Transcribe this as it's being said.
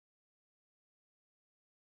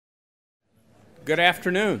Good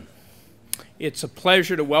afternoon. It's a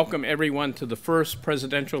pleasure to welcome everyone to the first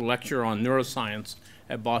presidential lecture on neuroscience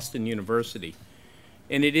at Boston University.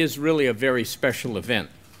 And it is really a very special event.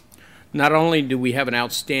 Not only do we have an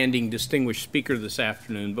outstanding distinguished speaker this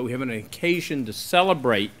afternoon, but we have an occasion to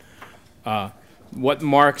celebrate what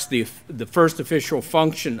marks the first official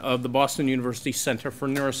function of the Boston University Center for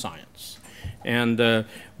Neuroscience. And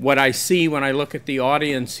what I see when I look at the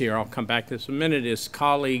audience here, I'll come back to this in a minute, is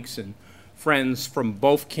colleagues and friends from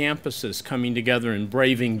both campuses coming together and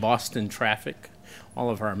braving Boston traffic, all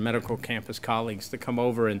of our medical campus colleagues to come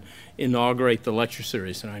over and inaugurate the lecture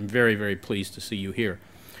series, and I'm very, very pleased to see you here.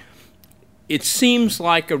 It seems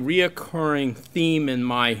like a reoccurring theme in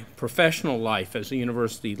my professional life as a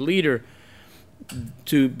university leader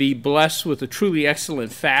to be blessed with a truly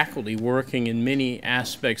excellent faculty working in many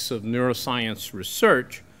aspects of neuroscience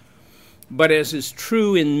research. But as is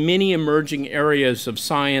true in many emerging areas of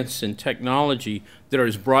science and technology that are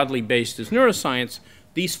as broadly based as neuroscience,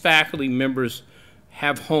 these faculty members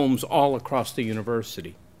have homes all across the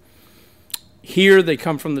university. Here they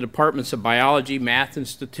come from the departments of biology, math and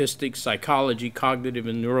statistics, psychology, cognitive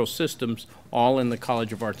and neural systems, all in the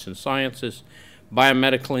College of Arts and Sciences,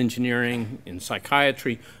 biomedical engineering and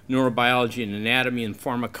psychiatry, neurobiology and anatomy, and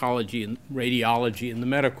pharmacology and radiology in the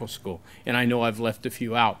medical school. And I know I've left a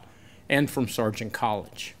few out. And from Sargent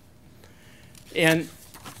College. And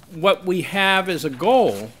what we have as a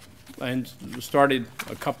goal, and started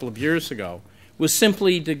a couple of years ago, was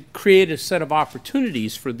simply to create a set of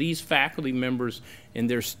opportunities for these faculty members and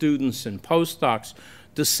their students and postdocs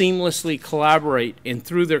to seamlessly collaborate, and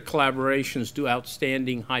through their collaborations do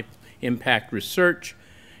outstanding high-impact research,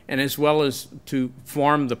 and as well as to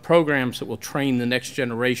form the programs that will train the next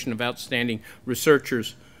generation of outstanding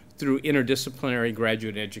researchers through interdisciplinary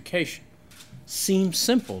graduate education. Seems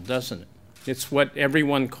simple, doesn't it? It's what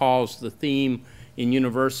everyone calls the theme in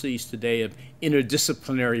universities today of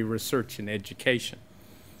interdisciplinary research and education.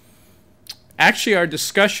 Actually, our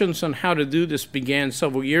discussions on how to do this began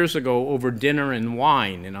several years ago over dinner and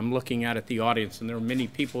wine, and I'm looking out at the audience, and there were many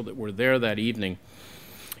people that were there that evening,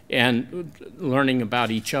 and learning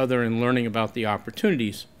about each other and learning about the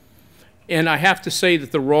opportunities. And I have to say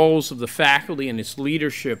that the roles of the faculty and its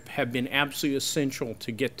leadership have been absolutely essential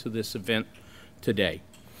to get to this event today.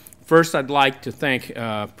 First, I'd like to thank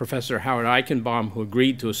Professor Howard Eichenbaum, who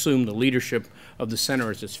agreed to assume the leadership of the center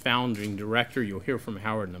as its founding director. You'll hear from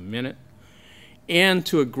Howard in a minute. And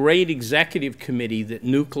to a great executive committee that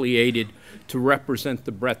nucleated to represent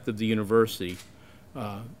the breadth of the university.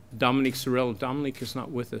 Dominique Sorrell. Dominique is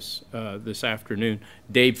not with us this afternoon.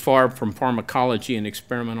 Dave Farb from Pharmacology and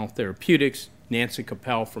Experimental Therapeutics. Nancy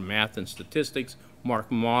Capel from Math and Statistics.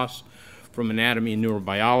 Mark Moss from Anatomy and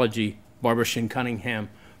Neurobiology. Barbara Shin-Cunningham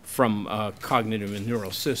from Cognitive and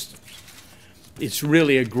Neural Systems. It's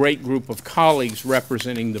really a great group of colleagues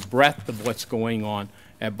representing the breadth of what's going on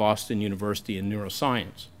at Boston University in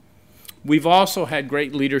neuroscience. We've also had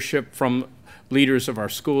great leadership from leaders of our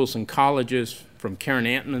schools and colleges, from Karen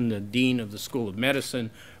Antman, the Dean of the School of Medicine,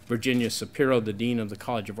 Virginia Sapiro, the Dean of the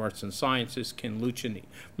College of Arts and Sciences, Ken Lucci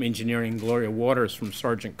from Engineering, Gloria Waters from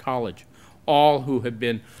Sargent College, all who have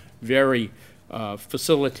been very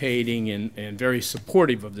facilitating and very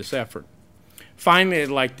supportive of this effort. Finally, I'd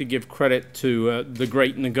like to give credit to the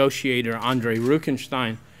great negotiator, Andre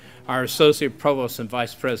Rukenstein, our Associate Provost and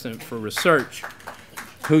Vice President for Research,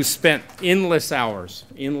 who spent endless hours,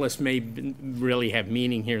 endless may really have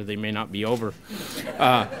meaning here, they may not be over,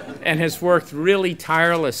 and has worked really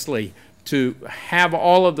tirelessly to have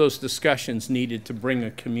all of those discussions needed to bring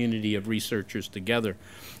a community of researchers together,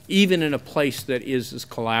 even in a place that is as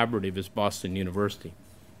collaborative as Boston University.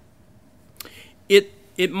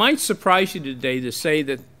 It might surprise you today to say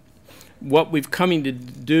that what we've coming to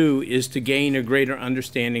do is to gain a greater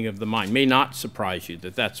understanding of the mind. May not surprise you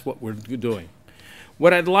that that's what we're doing.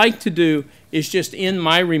 What I'd like to do is just end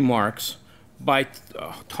my remarks by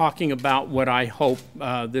talking about what I hope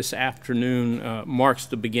this afternoon marks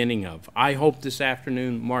the beginning of. I hope this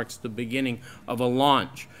afternoon marks the beginning of a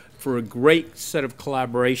launch for a great set of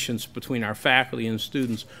collaborations between our faculty and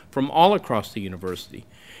students from all across the university,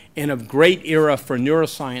 and a great era for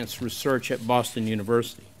neuroscience research at Boston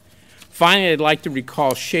University. Finally, I'd like to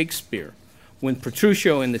recall Shakespeare, when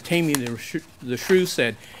Petruchio in The Taming of the Shrew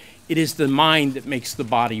said, "It is the mind that makes the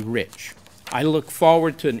body rich." I look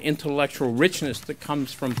forward to an intellectual richness that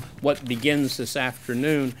comes from what begins this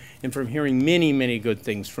afternoon and from hearing many, many good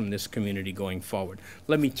things from this community going forward.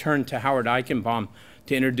 Let me turn to Howard Eichenbaum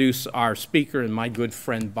to introduce our speaker and my good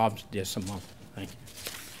friend, Bob Desimone. Thank you.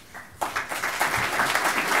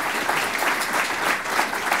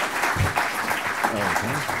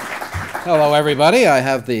 Okay. Hello, everybody. I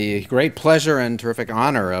have the great pleasure and terrific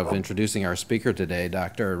honor of introducing our speaker today,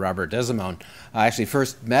 Dr. Robert Desimone. I actually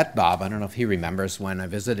first met Bob, I don't know if he remembers, when I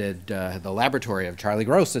visited the laboratory of Charlie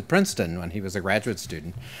Gross at Princeton when he was a graduate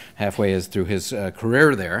student, halfway through his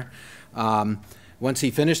career there. Once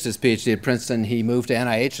he finished his PhD at Princeton, he moved to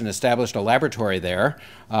NIH and established a laboratory there.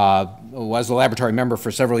 Was a laboratory member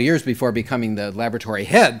for several years before becoming the laboratory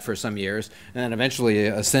head for some years, and then eventually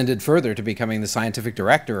ascended further to becoming the scientific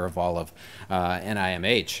director of all of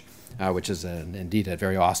NIMH. Which is indeed a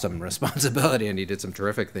very awesome responsibility, and he did some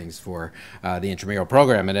terrific things for the intramural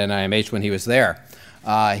program at NIMH when he was there.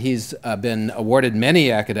 He's been awarded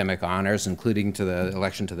many academic honors, including to the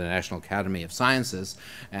election to the National Academy of Sciences,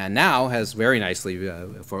 and now has very nicely,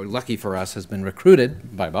 lucky for us, has been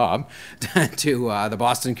recruited by Bob to the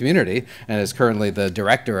Boston community, and is currently the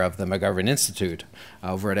director of the McGovern Institute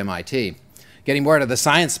over at MIT. Getting more to the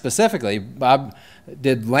science specifically, Bob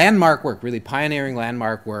did landmark work, really pioneering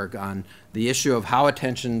landmark work on the issue of how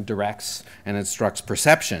attention directs and instructs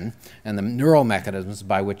perception and the neural mechanisms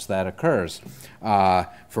by which that occurs.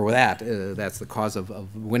 For that, that's the cause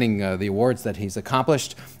of winning the awards that he's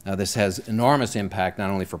accomplished. This has enormous impact not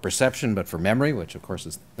only for perception but for memory, which of course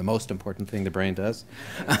is the most important thing the brain does.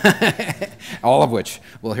 All of which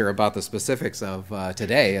we'll hear about the specifics of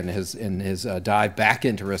today in his dive back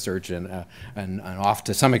into research and off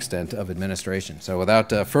to some extent of administration. So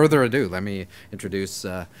without further ado, let me introduce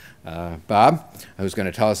Bob, who's going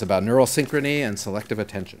to tell us about neural synchrony and selective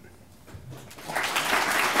attention.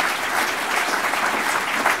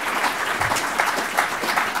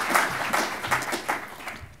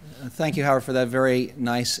 Thank you, Howard, for that very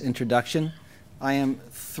nice introduction. I am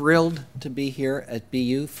thrilled to be here at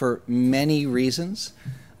BU for many reasons.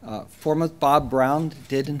 Foremost, Bob Brown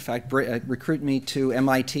did, in fact, recruit me to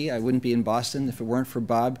MIT. I wouldn't be in Boston if it weren't for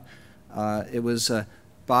Bob. It was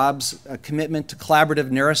Bob's commitment to collaborative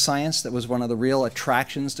neuroscience that was one of the real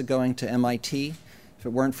attractions to going to MIT. If it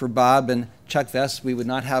weren't for Bob and Chuck Vest, we would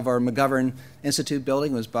not have our McGovern Institute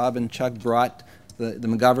building. It was Bob and Chuck brought the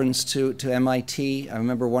McGoverns to MIT. I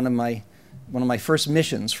remember one of my first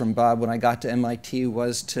missions from Bob when I got to MIT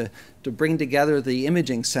was to bring together the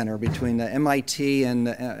imaging center between MIT and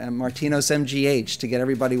Martinos MGH to get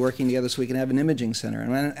everybody working together so we can have an imaging center.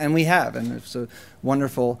 And we have, and it's a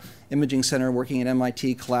wonderful imaging center working at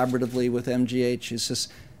MIT collaboratively with MGH. It's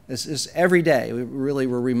just every day we really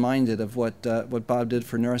were reminded of what Bob did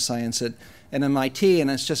for neuroscience at MIT,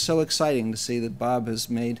 and it's just so exciting to see that Bob has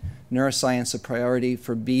made neuroscience a priority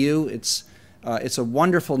for BU. It's a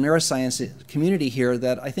wonderful neuroscience community here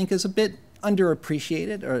that I think is a bit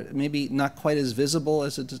underappreciated, or maybe not quite as visible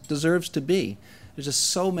as it deserves to be. There's just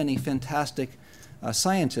so many fantastic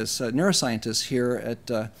scientists, neuroscientists here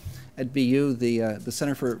at BU, the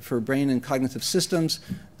Center for Brain and Cognitive Systems,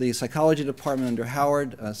 the Psychology Department under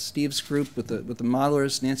Howard, Steve's group with the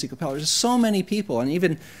modelers, Nancy Capella. There's so many people, and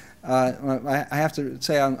even I have to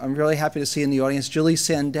say I'm really happy to see in the audience Julie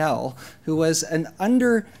Sandell, who was an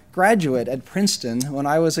undergraduate at Princeton when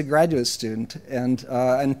I was a graduate student, and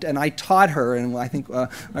I taught her, and I think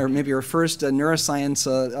or maybe her first neuroscience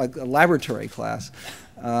laboratory class.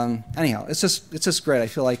 Anyhow, it's just great. I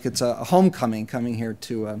feel like it's a homecoming coming here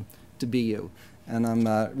to BU, and I'm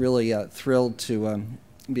really thrilled to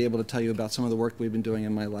be able to tell you about some of the work we've been doing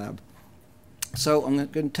in my lab. So I'm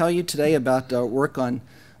going to tell you today about work on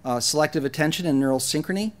selective attention and neural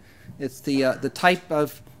synchrony. It's the type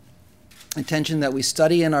of attention that we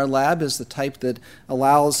study in our lab is the type that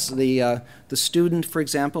allows the student, for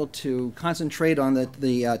example, to concentrate on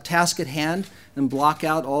the task at hand and block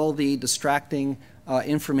out all the distracting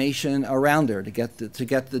information around her to get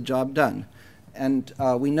the job done. And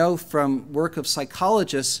we know from work of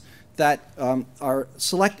psychologists that the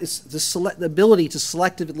ability to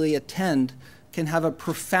selectively attend can have a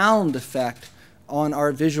profound effect on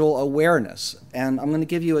our visual awareness. And I'm going to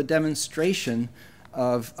give you a demonstration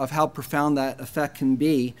of how profound that effect can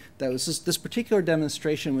be. This particular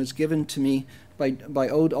demonstration was given to me by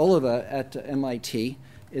Ode Oliva at MIT.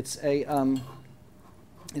 You're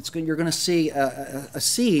going to see a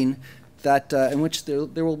scene that in which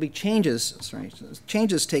there will be changes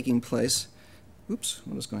taking place. Oops,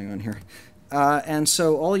 what is going on here? And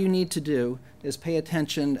so all you need to do is pay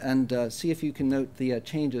attention and see if you can note the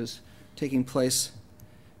changes taking place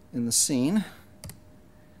in the scene.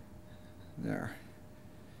 There.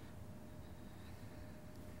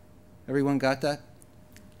 Everyone got that?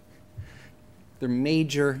 They're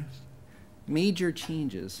major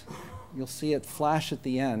changes. You'll see it flash at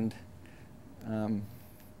the end. I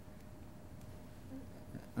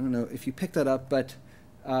don't know if you picked that up, but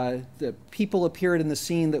The people appeared in the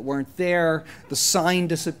scene that weren't there. The sign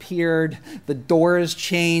disappeared. The doors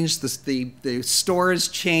changed. The stores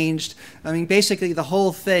changed. I mean, basically, the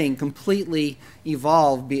whole thing completely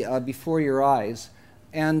evolved before your eyes.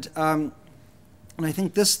 And I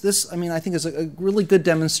think this I think is a really good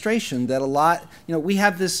demonstration that we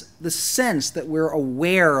have this sense that we're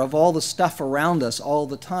aware of all the stuff around us all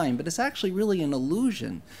the time, but it's actually really an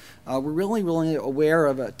illusion. We're really aware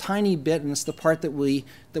of a tiny bit, and it's the part that we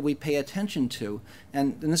pay attention to.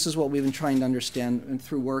 And this is what we've been trying to understand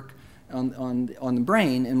through work on the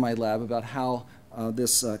brain in my lab about how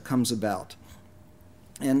this comes about.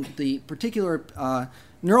 And the particular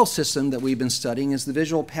neural system that we've been studying is the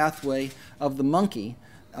visual pathway of the monkey,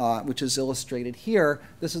 which is illustrated here.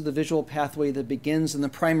 This is the visual pathway that begins in the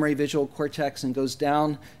primary visual cortex and goes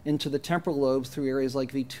down into the temporal lobes through areas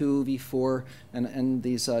like V2, V4, and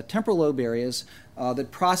these temporal lobe areas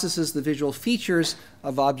that processes the visual features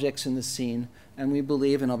of objects in the scene. And we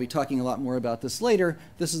believe, and I'll be talking a lot more about this later,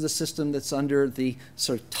 this is the system that's under the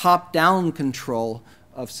sort of top-down control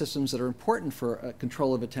of systems that are important for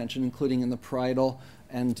control of attention, including in the parietal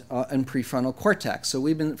and prefrontal cortex. So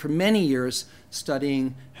we've been, for many years,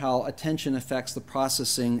 studying how attention affects the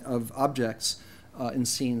processing of objects in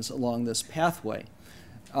scenes along this pathway.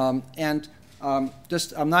 I'm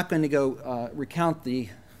not going to go recount the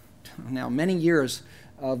now many years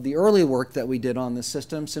of the early work that we did on this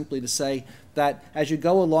system, simply to say that as you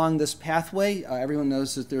go along this pathway, everyone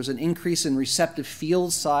knows that there's an increase in receptive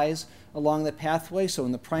field size along the pathway. So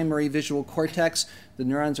in the primary visual cortex, the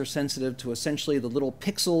neurons are sensitive to essentially the little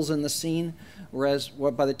pixels in the scene, whereas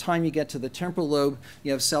by the time you get to the temporal lobe,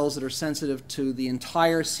 you have cells that are sensitive to the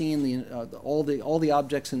entire scene, all the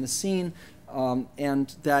objects in the scene,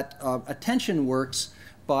 and that attention works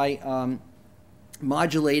by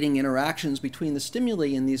modulating interactions between the stimuli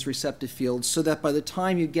in these receptive fields, so that by the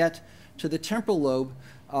time you get to the temporal lobe,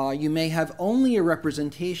 you may have only a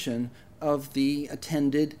representation of the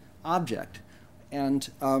attended object. And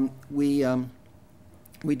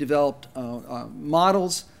we developed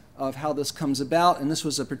models of how this comes about, and this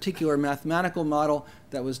was a particular mathematical model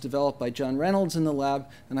that was developed by John Reynolds in the lab.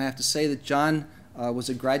 And I have to say that John was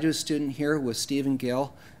a graduate student here with Steve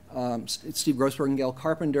Grossberg and Gail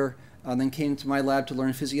Carpenter, then came to my lab to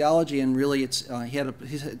learn physiology, and really he had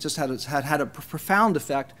a profound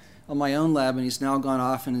effect on my own lab, and he's now gone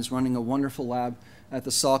off and is running a wonderful lab at the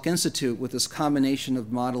Salk Institute with this combination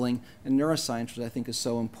of modeling and neuroscience, which I think is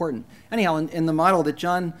so important. Anyhow, in the model that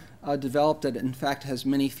John developed, that in fact has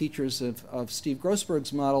many features of Steve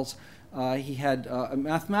Grossberg's models, he had a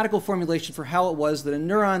mathematical formulation for how it was that a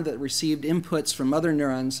neuron that received inputs from other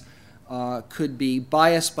neurons could be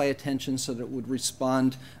biased by attention so that it would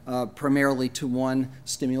respond primarily to one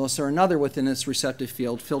stimulus or another within its receptive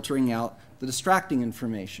field, filtering out the distracting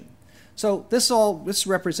information. So this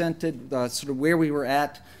represented sort of where we were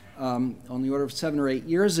at on the order of 7 or 8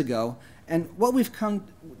 years ago. And what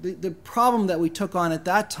the problem that we took on at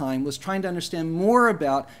that time was trying to understand more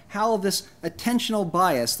about how this attentional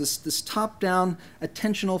bias, this top-down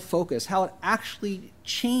attentional focus, how it actually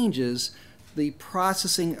changes the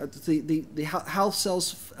processing, how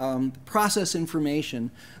cells process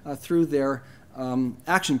information through their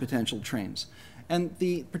action potential trains. And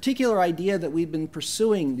the particular idea that we've been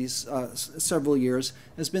pursuing these several years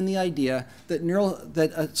has been the idea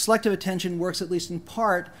that selective attention works at least in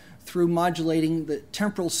part through modulating the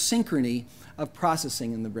temporal synchrony of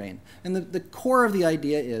processing in the brain. And the core of the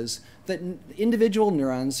idea is that individual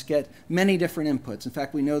neurons get many different inputs. In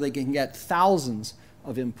fact, we know they can get thousands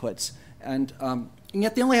of inputs, and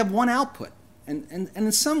yet they only have one output. And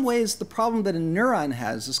in some ways, the problem that a neuron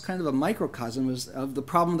has is kind of a microcosm of the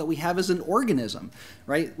problem that we have as an organism,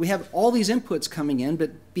 right? We have all these inputs coming in,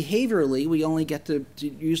 but behaviorally, we only get to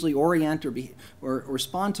usually orient or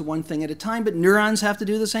respond to one thing at a time, but neurons have to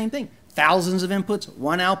do the same thing. Thousands of inputs,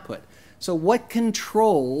 one output. So what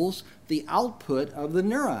controls the output of the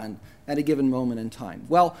neuron at a given moment in time?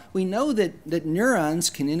 Well, we know that neurons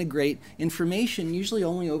can integrate information usually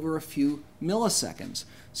only over a few milliseconds.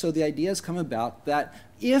 So the idea has come about that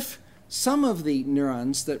if some of the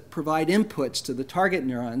neurons that provide inputs to the target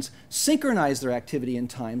neurons synchronize their activity in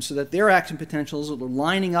time so that their action potentials are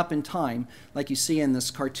lining up in time, like you see in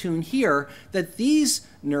this cartoon here, that these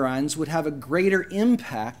neurons would have a greater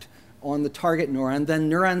impact on the target neuron than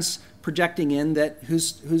neurons projecting in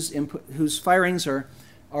whose firings are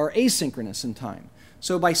asynchronous in time.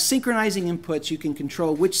 So by synchronizing inputs, you can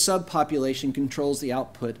control which subpopulation controls the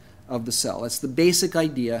output of the cell. That's the basic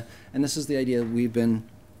idea, and this is the idea that we've been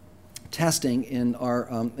testing in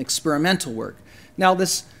our experimental work. Now,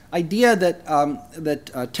 this idea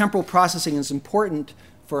that temporal processing is important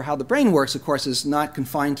for how the brain works, of course, is not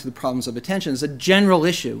confined to the problems of attention. It's a general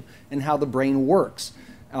issue in how the brain works.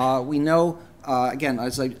 We know, again,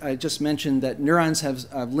 as I just mentioned, that neurons have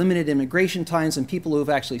limited integration times, and people who have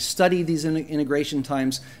actually studied these integration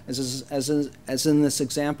times, as in this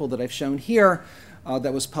example that I've shown here,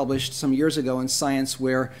 that was published some years ago in Science,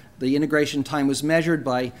 where the integration time was measured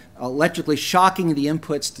by electrically shocking the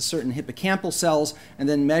inputs to certain hippocampal cells and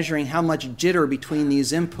then measuring how much jitter between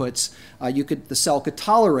these inputs the cell could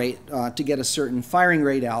tolerate to get a certain firing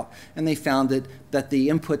rate out. And they found that the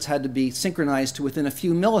inputs had to be synchronized to within a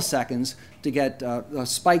few milliseconds to get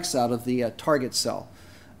spikes out of the target cell.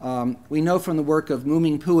 We know from the work of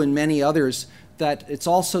Mu-Ming Pu and many others that it's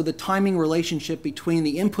also the timing relationship between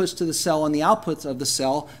the inputs to the cell and the outputs of the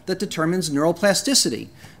cell that determines neuroplasticity.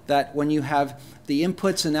 That when you have the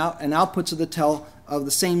inputs and outputs of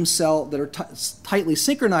the same cell that are tightly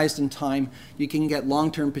synchronized in time, you can get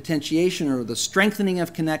long-term potentiation or the strengthening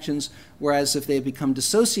of connections, whereas if they become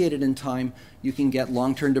dissociated in time, you can get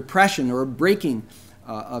long-term depression or a breaking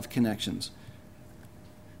of connections.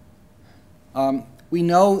 We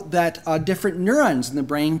know that different neurons in the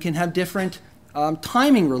brain can have different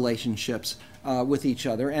timing relationships with each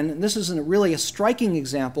other. And this is really a striking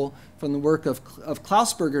example from the work of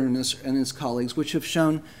Klausberger and his colleagues, which have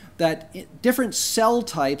shown that different cell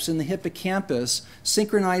types in the hippocampus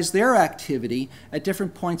synchronize their activity at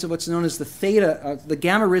different points of what's known as the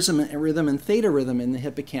gamma rhythm and theta rhythm in the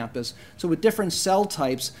hippocampus. So with different cell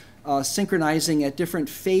types synchronizing at different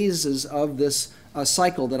phases of this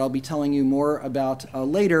cycle that I'll be telling you more about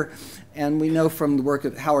later. And we know from the work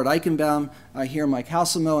of Howard Eichenbaum, here Mike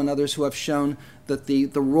Halsamo, and others who have shown that the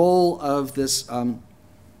role of this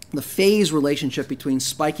the phase relationship between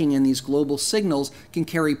spiking and these global signals can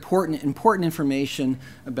carry important information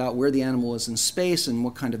about where the animal is in space and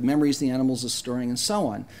what kind of memories the animal is storing and so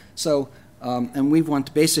on. So, and we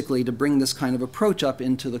want basically to bring this kind of approach up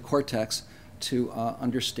into the cortex to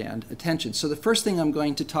understand attention. So the first thing I'm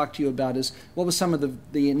going to talk to you about is what was some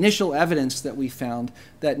of the initial evidence that we found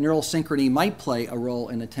that neural synchrony might play a role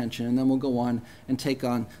in attention, and then we'll go on and take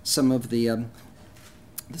on some of the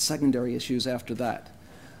secondary issues after that.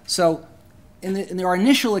 So in our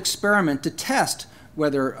initial experiment to test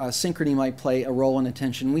whether synchrony might play a role in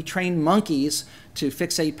attention, we trained monkeys to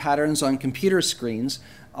fixate patterns on computer screens.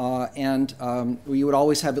 We would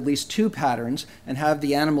always have at least 2 patterns and have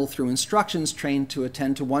the animal through instructions trained to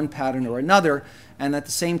attend to one pattern or another. And at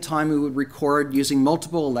the same time, we would record using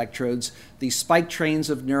multiple electrodes the spike trains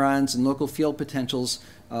of neurons and local field potentials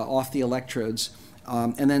off the electrodes,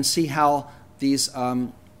 and then see how these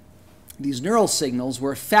neural signals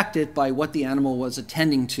were affected by what the animal was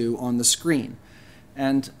attending to on the screen.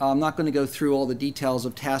 And I'm not going to go through all the details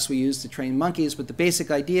of tasks we used to train monkeys, but the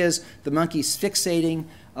basic idea is the monkey's fixating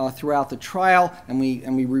throughout the trial, and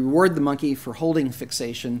we reward the monkey for holding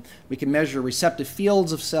fixation. We can measure receptive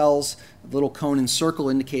fields of cells. The little cone and circle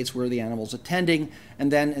indicates where the animal's attending.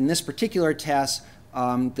 And then in this particular task,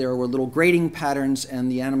 there were little grading patterns, and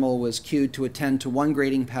the animal was cued to attend to one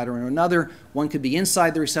grading pattern or another. One could be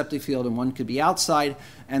inside the receptive field and one could be outside,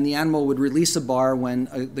 and the animal would release a bar when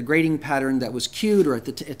the grading pattern that was cued or at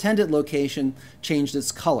the attended location changed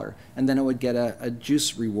its color, and then it would get a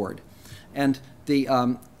juice reward. And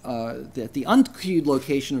at the uncued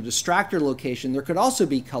location or distractor location, there could also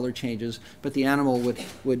be color changes, but the animal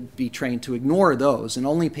would be trained to ignore those and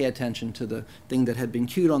only pay attention to the thing that had been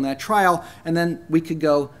cued on that trial. And then we could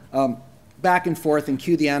go back and forth and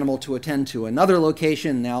cue the animal to attend to another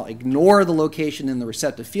location, now ignore the location in the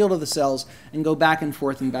receptive field of the cells, and go back and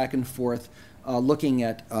forth, looking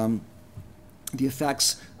at the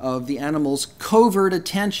effects of the animal's covert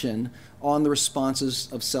attention on the responses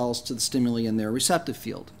of cells to the stimuli in their receptive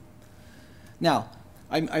field. Now,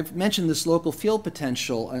 I've mentioned this local field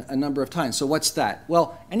potential a number of times. So what's that?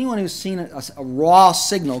 Well, anyone who's seen a raw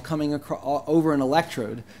signal coming over an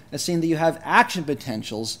electrode has seen that you have action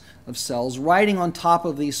potentials of cells riding on top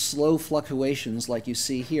of these slow fluctuations like you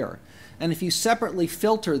see here. And if you separately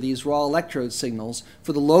filter these raw electrode signals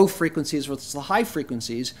for the low frequencies versus the high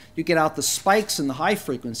frequencies, you get out the spikes in the high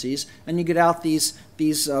frequencies, and you get out these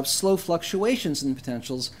slow fluctuations in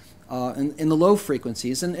potentials in the low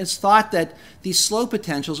frequencies. And it's thought that these slow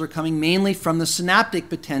potentials are coming mainly from the synaptic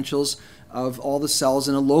potentials of all the cells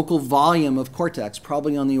in a local volume of cortex,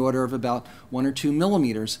 probably on the order of about 1 or 2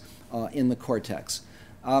 millimeters in the cortex.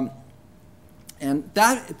 And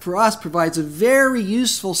that, for us, provides a very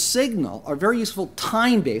useful signal, or very useful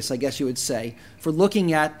time base, I guess you would say, for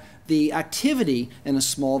looking at the activity in a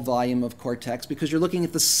small volume of cortex, because you're looking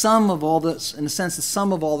at the sum of all the, in a sense, the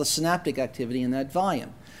sum of all the synaptic activity in that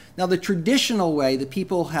volume. Now, the traditional way that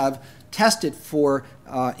people have tested for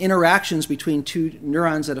interactions between two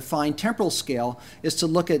neurons at a fine temporal scale is to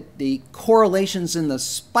look at the correlations in the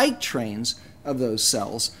spike trains of those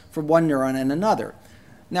cells from one neuron and another.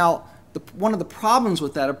 Now, one of the problems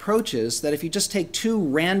with that approach is that if you just take two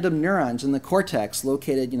random neurons in the cortex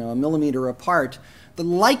located, a millimeter apart, the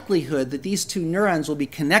likelihood that these two neurons will be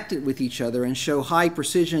connected with each other and show high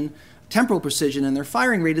precision, temporal precision in their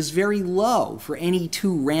firing rate is very low for any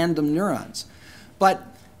two random neurons. But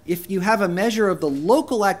if you have a measure of the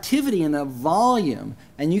local activity in a volume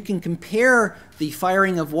and you can compare the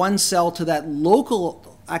firing of one cell to that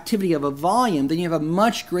local activity of a volume, then you have a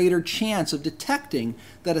much greater chance of detecting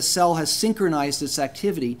that a cell has synchronized its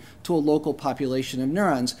activity to a local population of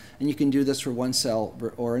neurons, and you can do this for one cell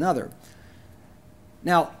or another.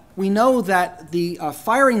 Now, we know that the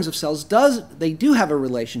firings of cells do have a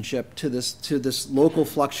relationship to this local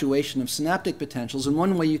fluctuation of synaptic potentials, and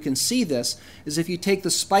one way you can see this is if you take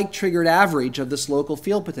the spike-triggered average of this local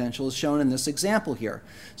field potential as shown in this example here.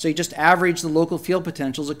 So you just average the local field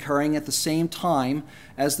potentials occurring at the same time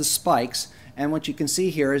as the spikes, and what you can see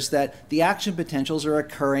here is that the action potentials are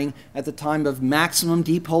occurring at the time of maximum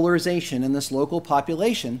depolarization in this local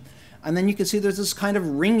population, and then you can see there's this kind of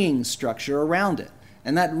ringing structure around it.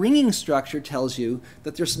 And that ringing structure tells you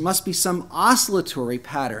that there must be some oscillatory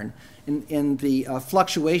pattern in the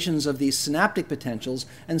fluctuations of these synaptic potentials,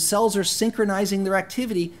 and cells are synchronizing their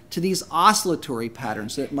activity to these oscillatory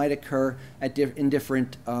patterns that might occur in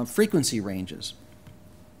different frequency ranges.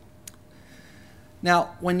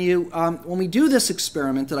 Now, when we do this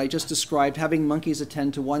experiment that I just described, having monkeys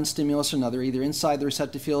attend to one stimulus or another, either inside the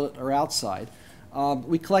receptive field or outside,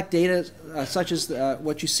 we collect data such as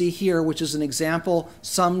what you see here, which is an example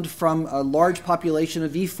summed from a large population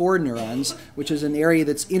of V4 neurons, which is an area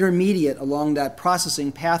that's intermediate along that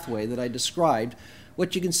processing pathway that I described.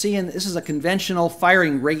 What you can see, and this is a conventional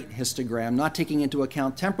firing rate histogram, not taking into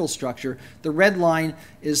account temporal structure. The red line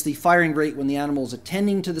is the firing rate when the animal is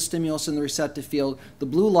attending to the stimulus in the receptive field. The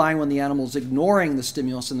blue line when the animal is ignoring the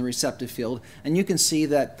stimulus in the receptive field. And you can see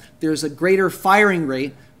that there's a greater firing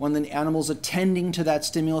rate when the animal is attending to that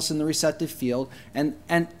stimulus in the receptive field. And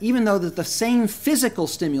even though that the same physical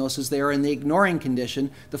stimulus is there in the ignoring condition,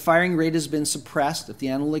 the firing rate has been suppressed if the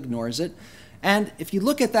animal ignores it. And if you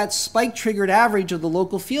look at that spike-triggered average of the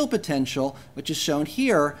local field potential, which is shown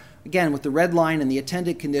here, again with the red line in the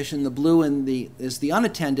attended condition, the blue is the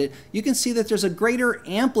unattended, you can see that there's a greater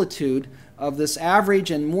amplitude of this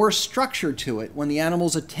average and more structure to it when the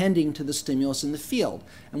animal's attending to the stimulus in the field.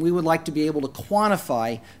 And we would like to be able to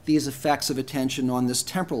quantify these effects of attention on this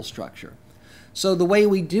temporal structure. So the way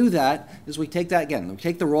we do that is we take that again. We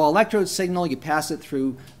take the raw electrode signal, you pass it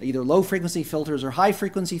through either low-frequency filters or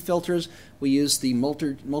high-frequency filters. We use the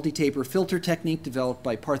multi-taper filter technique developed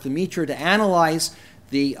by Parthamitra to analyze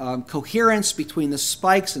the coherence between the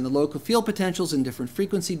spikes and the local field potentials in different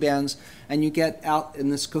frequency bands, and you get out in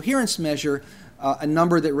this coherence measure a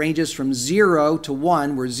number that ranges from 0 to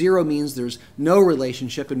 1, where 0 means there's no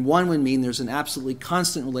relationship, and 1 would mean there's an absolutely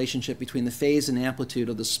constant relationship between the phase and amplitude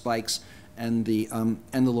of the spikes and the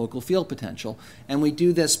local field potential. And we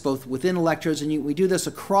do this both within electrodes, and we do this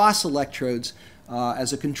across electrodes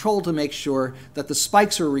as a control to make sure that the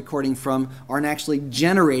spikes we're recording from aren't actually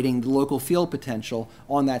generating the local field potential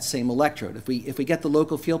on that same electrode. If we get the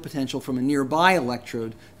local field potential from a nearby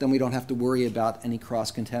electrode, then we don't have to worry about any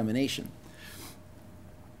cross-contamination.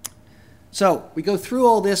 So we go through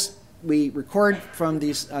all this. We record from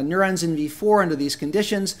these neurons in V4 under these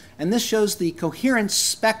conditions, and this shows the coherence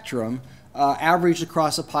spectrum averaged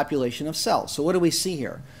across a population of cells. So what do we see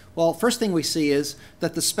here? Well, first thing we see is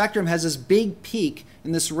that the spectrum has this big peak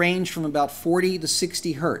in this range from about 40 to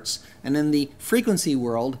 60 hertz. And in the frequency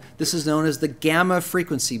world, this is known as the gamma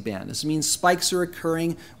frequency band. This means spikes are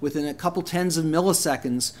occurring within a couple tens of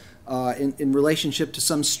milliseconds in relationship to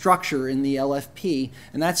some structure in the LFP.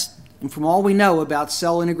 And that's, from all we know about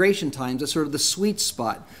cell integration times, that's sort of the sweet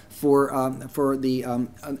spot for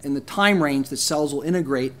in the time range that cells will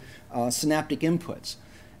integrate synaptic inputs.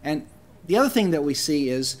 And the other thing that we see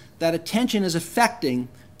is that attention is affecting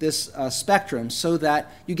this spectrum so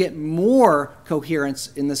that you get more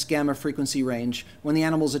coherence in this gamma frequency range when the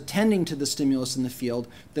animal is attending to the stimulus in the field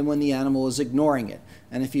than when the animal is ignoring it.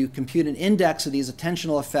 And if you compute an index of these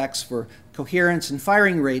attentional effects for coherence and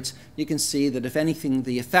firing rates, you can see that if anything,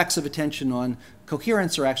 the effects of attention on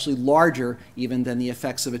coherence are actually larger even than the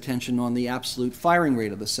effects of attention on the absolute firing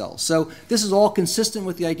rate of the cell. So this is all consistent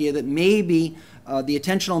with the idea that maybe the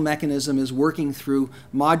attentional mechanism is working through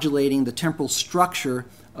modulating the temporal structure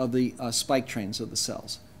of the spike trains of the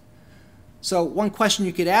cells. So one question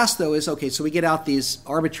you could ask, though, is, okay, so we get out these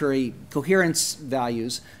arbitrary coherence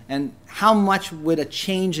values, and how much would a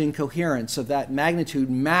change in coherence of that magnitude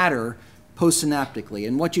matter postsynaptically?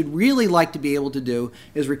 And what you'd really like to be able to do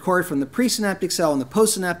is record from the presynaptic cell and the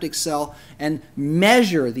postsynaptic cell and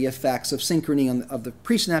measure the effects of synchrony of the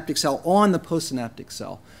presynaptic cell on the postsynaptic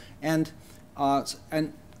cell. And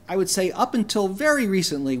I would say up until very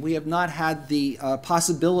recently, we have not had the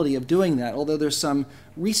possibility of doing that, although there's some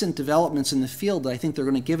recent developments in the field that I think they're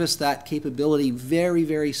going to give us that capability very,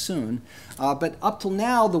 very soon. But up till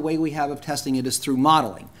now, the way we have of testing it is through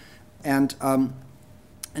modeling. And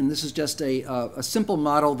this is just a simple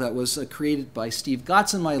model that was created by Steve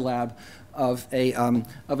Gotts in my lab of a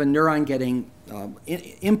neuron getting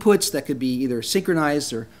inputs that could be either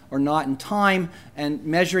synchronized or not in time, and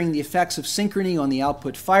measuring the effects of synchrony on the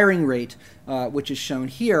output firing rate, which is shown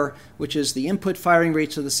here, which is the input firing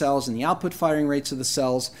rates of the cells and the output firing rates of the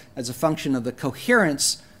cells as a function of the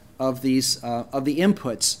coherence of these of the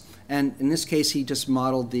inputs. And in this case, he just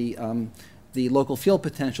modeled the local field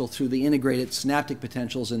potential through the integrated synaptic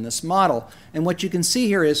potentials in this model. And what you can see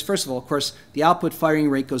here is, first of all, of course, the output firing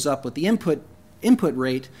rate goes up with the input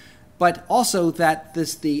rate, but also that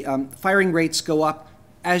the firing rates go up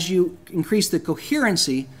as you increase the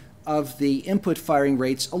coherency of the input firing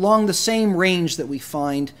rates along the same range that we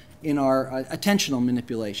find in our attentional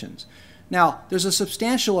manipulations. Now, there's a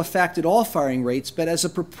substantial effect at all firing rates, but as a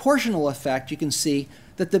proportional effect, you can see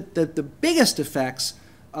that the biggest effects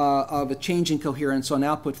of a change in coherence on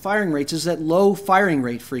output firing rates is at low firing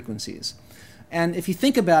rate frequencies. And if you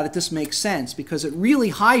think about it, this makes sense, because at really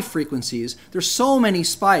high frequencies, there's so many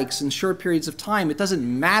spikes in short periods of time, it doesn't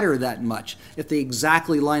matter that much if they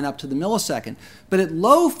exactly line up to the millisecond. But at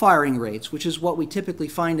low firing rates, which is what we typically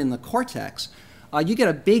find in the cortex, you get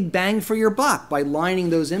a big bang for your buck by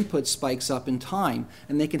lining those input spikes up in time,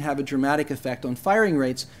 and they can have a dramatic effect on firing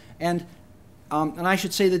rates. And I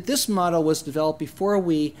should say that this model was developed before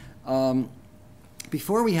we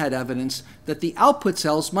had evidence that the output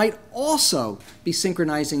cells might also be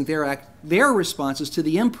synchronizing their responses to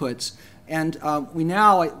the inputs. And we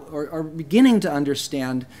now are beginning to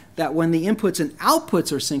understand that when the inputs and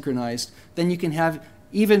outputs are synchronized, then you can have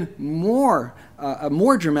even more, a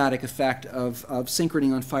more dramatic effect of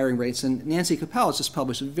synchrony on firing rates. And Nancy Capel has just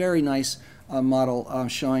published a very nice model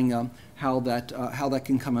showing how that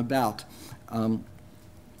can come about.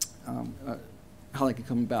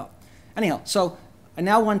 Anyhow, so I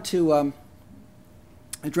now want to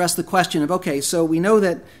address the question of, okay, so we know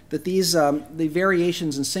that these the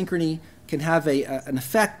variations in synchrony can have an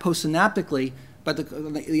effect postsynaptically, but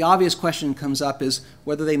the obvious question comes up is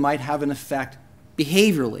whether they might have an effect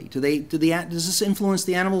behaviorally. Does this influence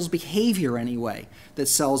the animal's behavior anyway, that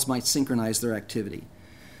cells might synchronize their activity?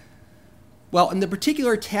 Well, in the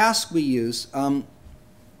particular task we use,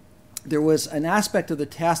 there was an aspect of the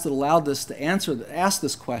task that allowed us to ask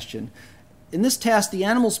this question. In this task, the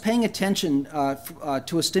animal's paying attention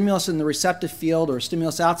to a stimulus in the receptive field or a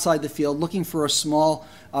stimulus outside the field, looking for a small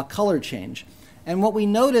color change. And what we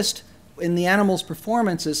noticed in the animal's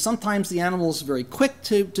performance is sometimes the animal is very quick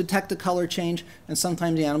to detect a color change, and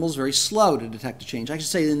sometimes the animal is very slow to detect a change. I should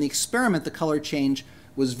say that in the experiment, the color change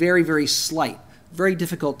was very, very slight, very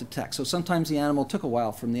difficult to detect. So sometimes the animal took a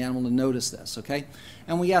while for the animal to notice this, okay?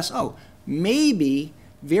 And we asked, oh, maybe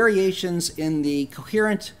variations in the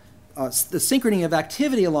coherent, the synchrony of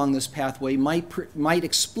activity along this pathway might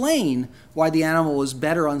explain why the animal was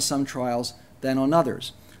better on some trials than on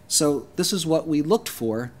others. So this is what we looked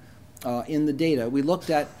for in the data. We looked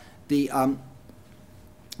at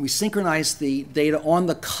we synchronized the data on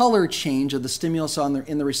the color change of the stimulus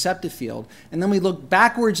in the receptive field, and then we looked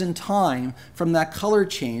backwards in time from that color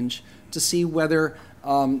change to see whether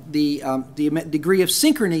the degree of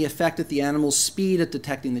synchrony affected the animal's speed at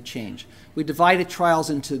detecting the change. We divided trials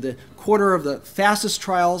into the quarter of the fastest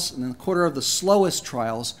trials and then the quarter of the slowest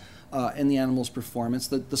trials in the animal's performance.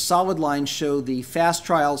 The solid lines show the fast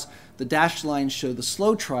trials, the dashed lines show the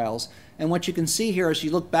slow trials, and what you can see here as you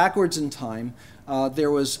look backwards in time,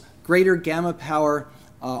 there was greater gamma power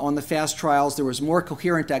on the fast trials. There was more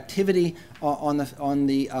coherent activity on the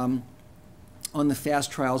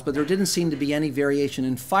fast trials, but there didn't seem to be any variation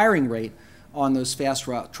in firing rate on those fast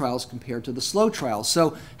trials compared to the slow trials.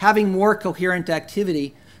 So having more coherent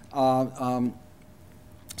activity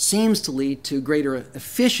seems to lead to greater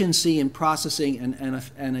efficiency in processing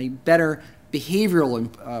and a better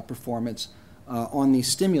behavioral performance on these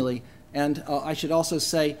stimuli. And I should also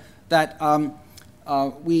say that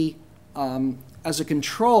we, as a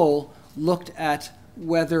control, looked at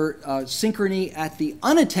whether synchrony at the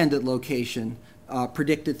unattended location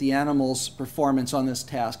predicted the animal's performance on this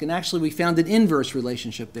task. And actually, we found an inverse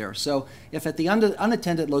relationship there. So if at the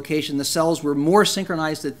unattended location the cells were more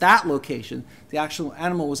synchronized at that location, the actual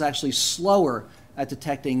animal was actually slower at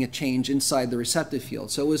detecting a change inside the receptive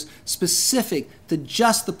field. So it was specific to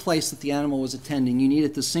just the place that the animal was attending. You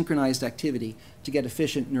needed the synchronized activity to get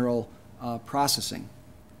efficient neural processing.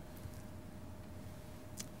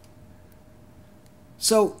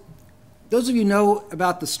 So those of you who know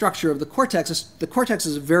about the structure of the cortex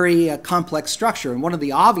is a very complex structure. And one of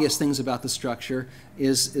the obvious things about the structure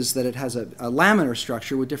is that it has a laminar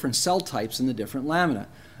structure with different cell types in the different lamina.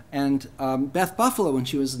 And Beth Buffalo, when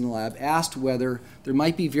she was in the lab, asked whether there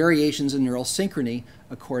might be variations in neural synchrony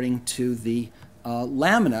according to the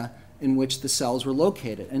lamina in which the cells were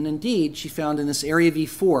located. And indeed, she found in this area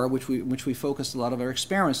V4, which we focused a lot of our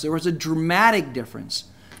experiments, there was a dramatic difference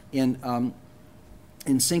in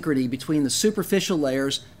synchrony between the superficial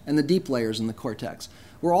layers and the deep layers in the cortex.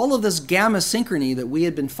 Where all of this gamma synchrony that we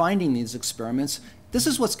had been finding in these experiments, this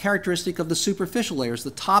is what's characteristic of the superficial layers,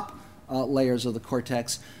 the top layers of the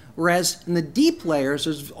cortex. Whereas in the deep layers,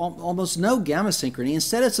 there's almost no gamma synchrony.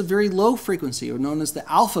 Instead, it's a very low frequency, or known as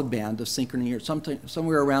the alpha band of synchrony, or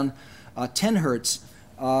somewhere around 10 hertz,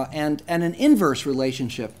 and an inverse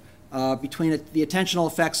relationship between the attentional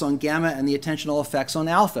effects on gamma and the attentional effects on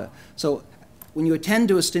alpha. So when you attend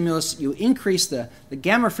to a stimulus, you increase the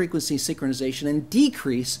gamma frequency synchronization and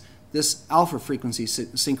decrease this alpha frequency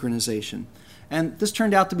synchronization. And this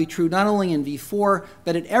turned out to be true not only in V4,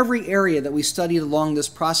 but at every area that we studied along this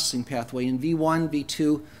processing pathway in V1,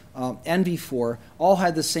 V2, and V4, all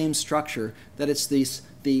had the same structure, that it's the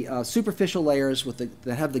superficial layers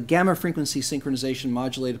that have the gamma frequency synchronization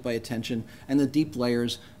modulated by attention, and the deep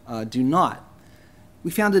layers do not.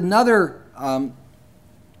 We found another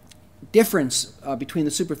difference between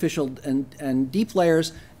the superficial and deep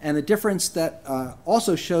layers, and a difference that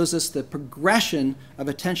also shows us the progression of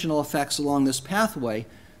attentional effects along this pathway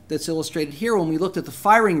that's illustrated here when we looked at the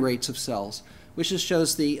firing rates of cells, which just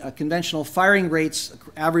shows the conventional firing rates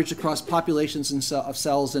averaged across populations of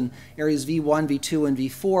cells in areas V1, V2, and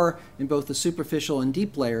V4 in both the superficial and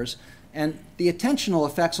deep layers. And the attentional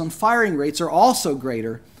effects on firing rates are also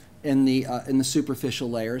greater in the superficial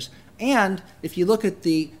layers. And if you look at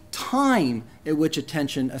the time at which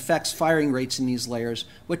attention affects firing rates in these layers,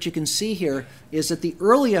 what you can see here is that the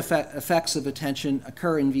early effects of attention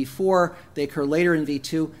occur in V4, they occur later in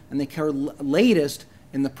V2, and they occur latest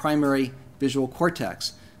in the primary visual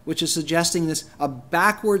cortex, which is suggesting a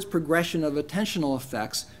backwards progression of attentional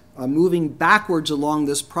effects, moving backwards along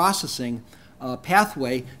this processing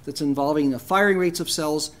pathway that's involving the firing rates of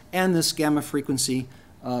cells and this gamma frequency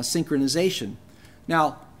synchronization.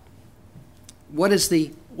 Now, what is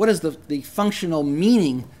the functional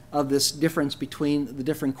meaning of this difference between the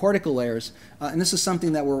different cortical layers? And this is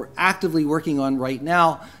something that we're actively working on right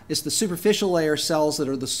now. It's the superficial layer cells that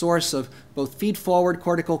are the source of both feed-forward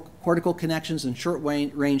cortical connections and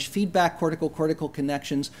short-range feedback cortical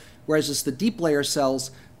connections, whereas it's the deep layer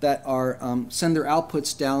cells that are send their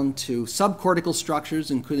outputs down to subcortical structures,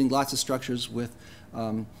 including lots of structures with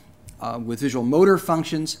visual motor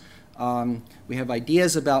functions. We have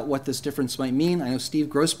ideas about what this difference might mean. I know Steve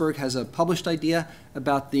Grossberg has a published idea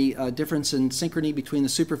about the difference in synchrony between the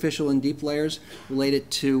superficial and deep layers related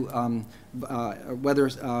to whether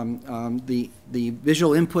the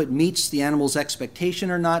visual input meets the animal's expectation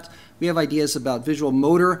or not. We have ideas about visual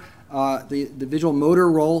motor, the visual motor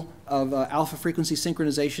role of alpha frequency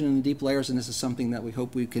synchronization in the deep layers, and this is something that we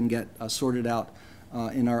hope we can get sorted out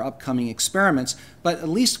in our upcoming experiments. But at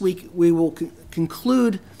least we will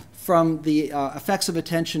conclude from the effects of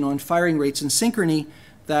attention on firing rates and synchrony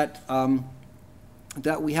that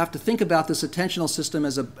that we have to think about this attentional system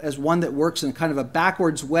as one that works in kind of a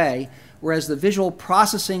backwards way, whereas the visual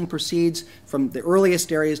processing proceeds from the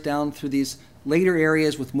earliest areas down through these later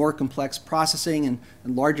areas with more complex processing and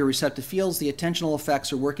larger receptive fields. The attentional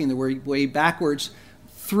effects are working their way backwards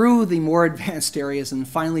through the more advanced areas and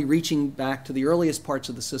finally reaching back to the earliest parts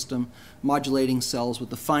of the system, modulating cells with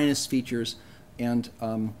the finest features and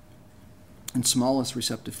smallest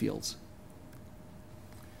receptive fields.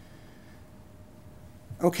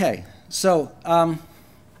 Okay, so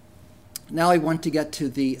now I want to get to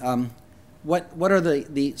the what are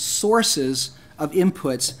the sources of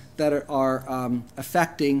inputs that are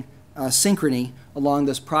affecting synchrony along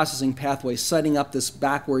this processing pathway, setting up this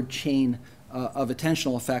backward chain of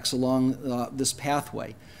attentional effects along this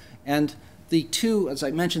pathway. And the two, as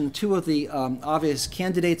I mentioned, two of the obvious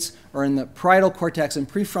candidates are in the parietal cortex and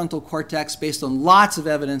prefrontal cortex based on lots of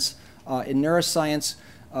evidence in neuroscience.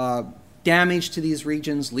 Damage to these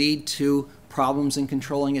regions lead to problems in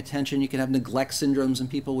controlling attention. You can have neglect syndromes in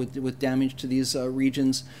people with damage to these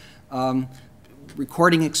regions.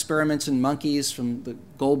 Recording experiments in monkeys from the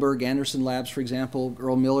Goldberg-Anderson labs, for example,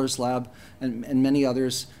 Earl Miller's lab, and many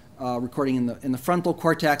others, recording in the frontal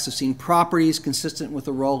cortex, have seen properties consistent with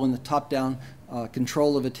the role in the top-down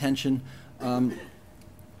control of attention.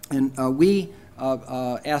 We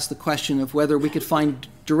asked the question of whether we could find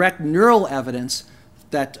direct neural evidence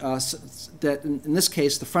that in this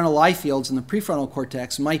case, the frontal eye fields in the prefrontal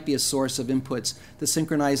cortex might be a source of inputs that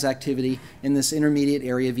synchronize activity in this intermediate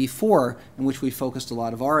area V4, in which we focused a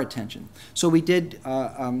lot of our attention. So we did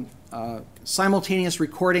simultaneous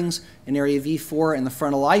recordings in area V4 and the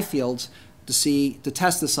frontal eye fields to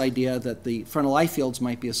test this idea that the frontal eye fields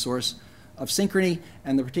might be a source of synchrony.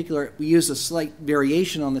 And we used a slight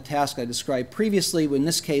variation on the task I described previously. In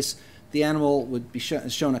this case, the animal would be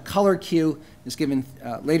shown a color cue, is given,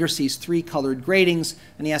 later sees 3 colored gradings,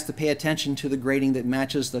 and he has to pay attention to the grading that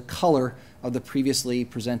matches the color of the previously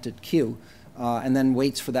presented cue, and then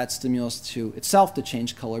waits for that stimulus to itself to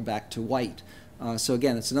change color back to white. So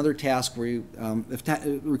again, it's another task where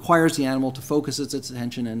it requires the animal to focus its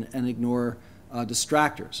attention and ignore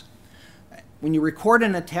distractors. When you record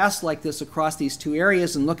in a task like this across these 2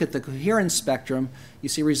 areas and look at the coherence spectrum, you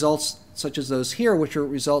see results such as those here, which are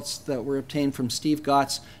results that were obtained from Steve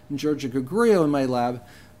Gotts and Giorgio Gregorio in my lab.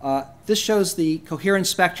 This shows the coherence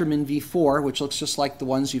spectrum in V4, which looks just like the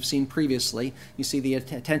ones you've seen previously. You see the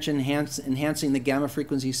attention enhancing the gamma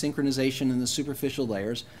frequency synchronization in the superficial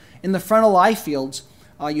layers. In the frontal eye fields,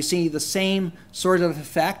 you see the same sort of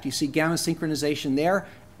effect. You see gamma synchronization there.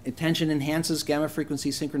 Attention enhances gamma frequency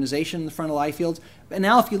synchronization in the frontal eye fields. And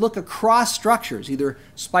now if you look across structures, either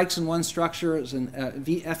spikes in one structure and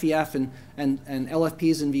FEF and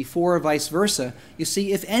LFPs in V4 or vice versa, you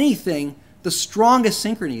see, if anything, the strongest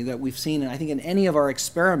synchrony that we've seen, I think, in any of our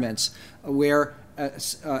experiments where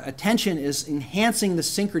attention is enhancing the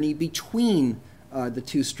synchrony between the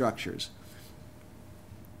 2 structures.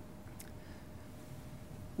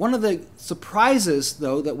 One of the surprises,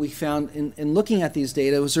 though, that we found in looking at these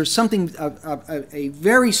data was there's something, a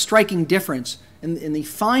very striking difference in the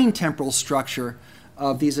fine temporal structure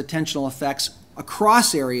of these attentional effects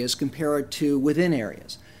across areas compared to within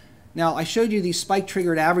areas. Now, I showed you these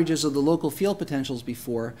spike-triggered averages of the local field potentials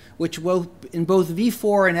before, which in both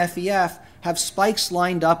V4 and FEF have spikes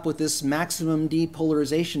lined up with this maximum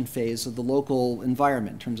depolarization phase of the local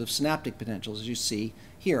environment in terms of synaptic potentials, as you see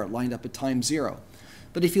here, lined up at time 0.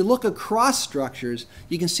 But if you look across structures,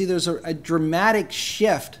 you can see there's a dramatic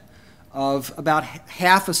shift of about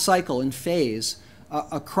half a cycle in phase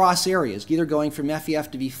across areas, either going from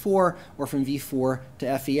FEF to V4 or from V4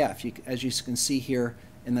 to FEF, as you can see here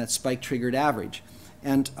in that spike-triggered average.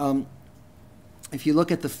 And if you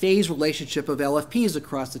look at the phase relationship of LFPs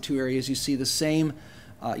across the 2 areas, you see the same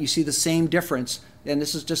difference. And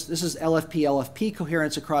this is LFP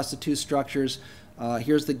coherence across the 2 structures.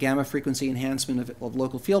 Here's the gamma frequency enhancement of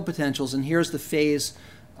local field potentials, and here's the phase.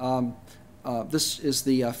 This is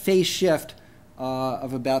the phase shift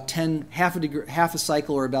of about half a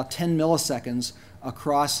cycle, or about 10 milliseconds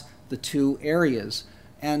across the 2 areas,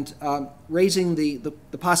 and raising the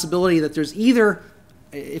possibility that there's either,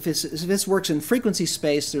 if this works in frequency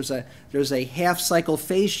space, there's a half cycle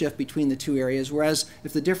phase shift between the 2 areas, whereas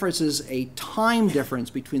if the difference is a time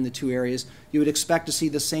difference between the 2 areas, you would expect to see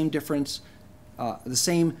the same difference. The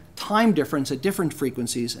same time difference at different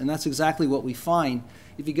frequencies, and that's exactly what we find.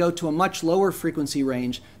 If you go to a much lower frequency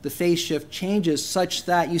range, the phase shift changes such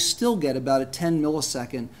that you still get about a 10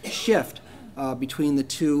 millisecond shift between the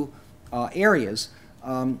 2 areas.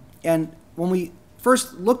 And when we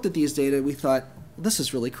first looked at these data, we thought, well, this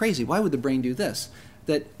is really crazy. Why would the brain do this?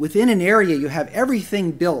 That within an area you have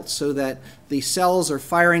everything built so that the cells are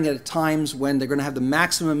firing at times when they're going to have the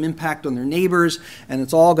maximum impact on their neighbors, and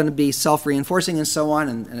it's all going to be self-reinforcing and so on,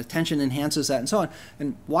 and attention enhances that and so on.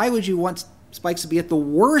 And why would you want spikes to be at the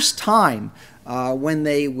worst time when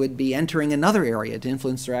they would be entering another area to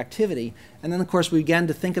influence their activity? And then, of course, we began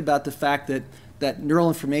to think about the fact that neural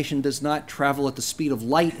information does not travel at the speed of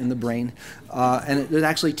light in the brain, and it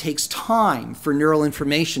actually takes time for neural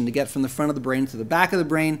information to get from the front of the brain to the back of the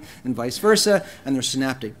brain, and vice versa, and there's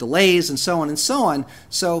synaptic delays, and so on and so on.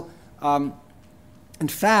 So, in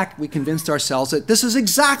fact, we convinced ourselves that this is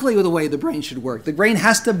exactly the way the brain should work. The brain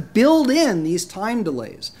has to build in these time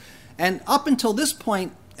delays. And up until this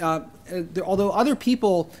point, although other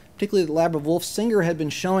people, particularly the lab of Wolf Singer, had been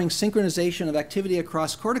showing synchronization of activity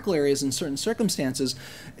across cortical areas in certain circumstances,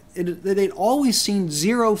 they'd always seen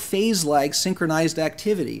 0 phase lag synchronized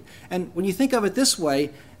activity. And when you think of it this way,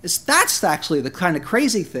 That's actually the kind of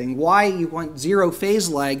crazy thing, why you want zero phase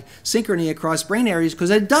lag synchrony across brain areas, because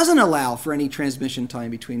it doesn't allow for any transmission time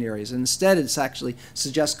between areas. And instead, it's actually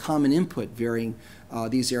suggests common input varying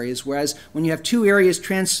these areas, whereas when you have two areas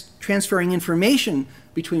transferring information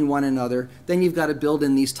between one another, then you've got to build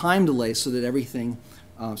in these time delays so that everything,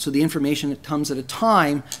 so the information comes at a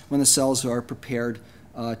time when the cells are prepared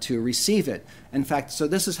to receive it. In fact, so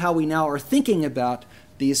this is how we now are thinking about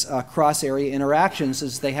these cross-area interactions,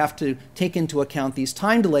 is they have to take into account these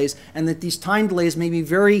time delays, and that these time delays may be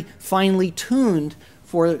very finely tuned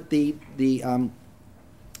for the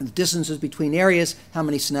distances between areas, how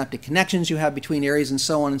many synaptic connections you have between areas, and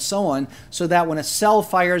so on, so that when a cell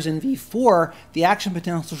fires in V4, the action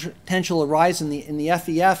potential arises in the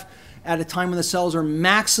FEF at a time when the cells are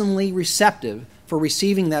maximally receptive for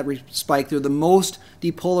receiving that spike. They're the most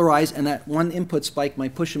depolarized, and that one input spike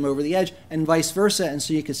might push them over the edge, and vice versa. And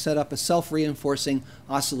so you could set up a self-reinforcing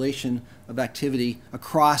oscillation of activity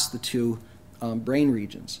across the two brain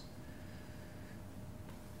regions.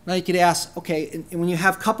 Now you could ask, okay, and when you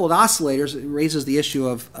have coupled oscillators, it raises the issue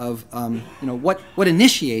of what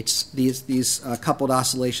initiates these coupled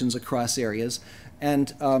oscillations across areas,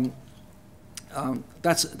 and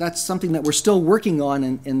that's something that we're still working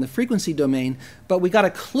on in the frequency domain, but we got a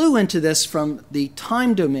clue into this from the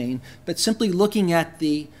time domain, but simply looking at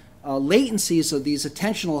the latencies of these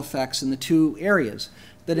attentional effects in the two areas.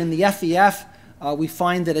 That in the FEF, we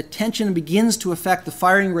find that attention begins to affect the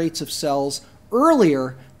firing rates of cells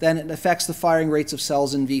earlier than it affects the firing rates of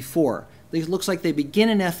cells in V4. It looks like they begin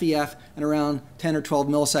in FEF, and around 10 or 12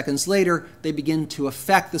 milliseconds later, they begin to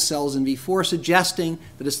affect the cells in V4, suggesting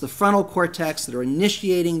that it's the frontal cortex that are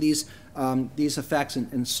initiating these effects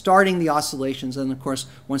and starting the oscillations. And of course,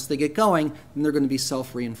 once they get going, then they're going to be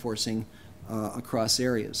self-reinforcing across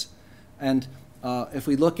areas. And if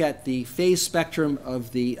we look at the phase spectrum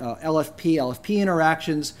of the LFP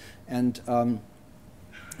interactions, and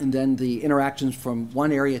then the interactions from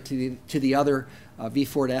one area to the other,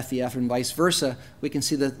 V4 to FEF and vice versa, we can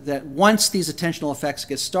see that once these attentional effects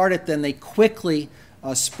get started, then they quickly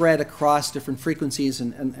spread across different frequencies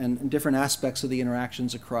and different aspects of the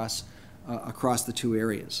interactions across the two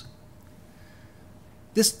areas.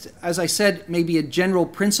 This, as I said, may be a general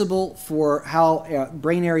principle for how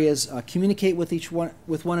brain areas communicate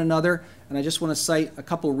with one another, and I just want to cite a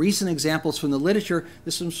couple recent examples from the literature.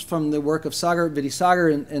 This was from the work of Sagar Vidyasagar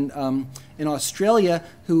in Australia,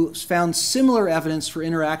 who found similar evidence for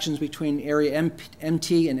interactions between area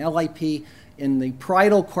MT and LIP in the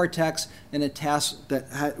parietal cortex in a task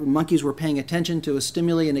that monkeys were paying attention to a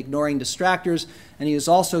stimuli and ignoring distractors. And he was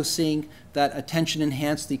also seeing that attention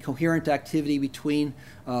enhanced the coherent activity between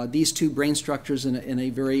these two brain structures in a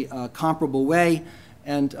very comparable way.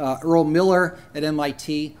 And Earl Miller at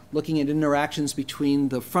MIT, looking at interactions between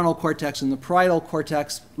the frontal cortex and the parietal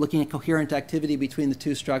cortex, looking at coherent activity between the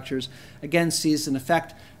two structures, again sees an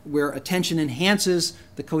effect where attention enhances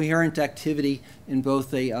the coherent activity in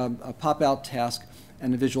both a pop-out task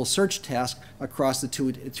and a visual search task across the two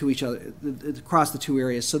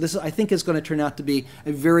areas. So this, I think, is going to turn out to be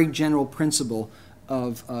a very general principle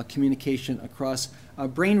of communication across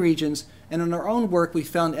brain regions. And in our own work, we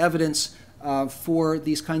found evidence for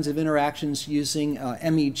these kinds of interactions using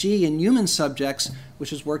MEG in human subjects,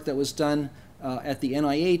 which is work that was done at the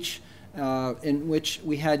NIH, in which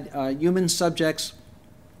we had human subjects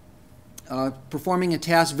performing a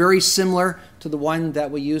task very similar to the one that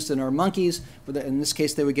we used in our monkeys. In this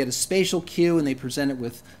case, they would get a spatial cue, and they present it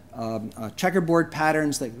with checkerboard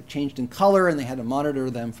patterns that changed in color, and they had to monitor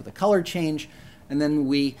them for the color change. And then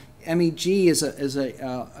MEG is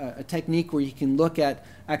a technique where you can look at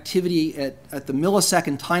activity at the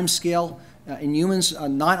millisecond time scale in humans,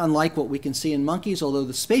 not unlike what we can see in monkeys, although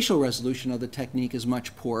the spatial resolution of the technique is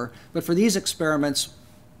much poorer. But for these experiments,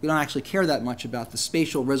 we don't actually care that much about the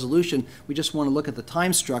spatial resolution. We just want to look at the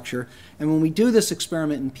time structure. And when we do this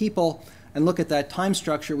experiment in people and look at that time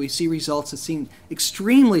structure, we see results that seem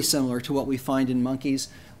extremely similar to what we find in monkeys.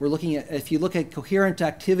 We're looking at, if you look at coherent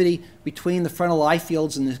activity between the frontal eye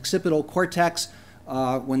fields and the occipital cortex,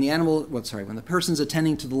 when the person's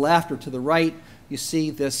attending to the left or to the right, you see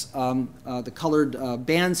this, the colored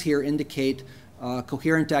bands here indicate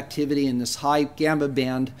coherent activity in this high gamma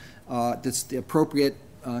band that's the appropriate,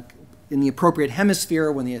 in the appropriate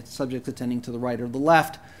hemisphere when the subject's attending to the right or the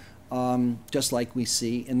left, just like we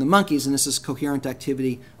see in the monkeys. And this is coherent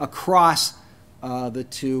activity across the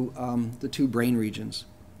two brain regions.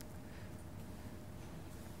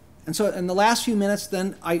 And so in the last few minutes,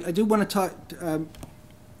 then, I do want to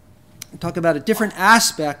talk about a different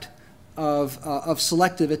aspect of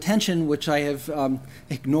selective attention, which I have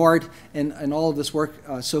ignored in all of this work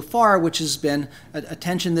so far, which has been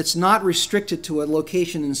attention that's not restricted to a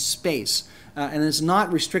location in space. And is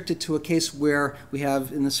not restricted to a case where we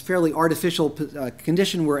have, in this fairly artificial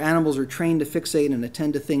condition where animals are trained to fixate and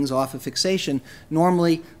attend to things off of fixation.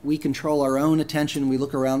 Normally, we control our own attention. We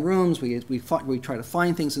look around rooms. We try to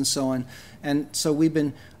find things and so on. And so we've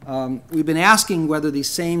been asking whether these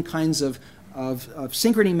same kinds of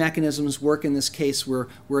synchrony mechanisms work in this case where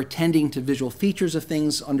we're attending to visual features of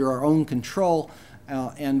things under our own control,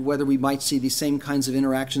 and whether we might see these same kinds of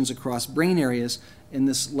interactions across brain areas in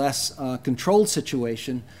this less controlled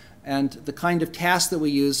situation. And the kind of task that we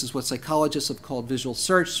use is what psychologists have called visual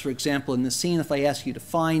search. For example, in this scene, if I ask you to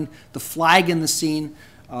find the flag in the scene,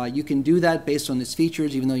 you can do that based on its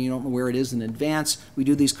features, even though you don't know where it is in advance. We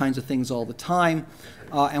do these kinds of things all the time.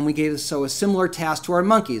 And we gave a similar task to our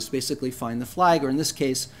monkeys, basically find the flag, or in this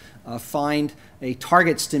case, find a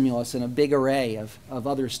target stimulus in a big array of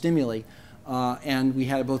other stimuli. And we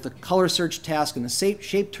had both a color search task and a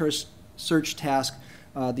shape search task.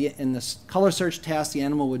 In this color search task, the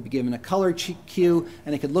animal would be given a color cue,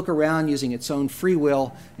 and it could look around using its own free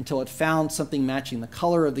will until it found something matching the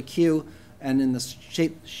color of the cue. And in the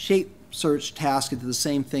shape search task, it did the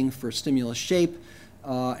same thing for stimulus shape,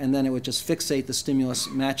 and then it would just fixate the stimulus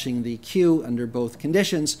matching the cue under both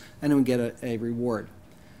conditions, and it would get a reward.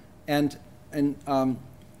 And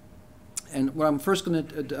what I'm first going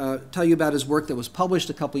to tell you about is work that was published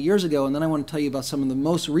a couple years ago, and then I want to tell you about some of the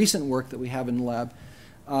most recent work that we have in the lab.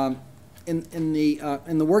 In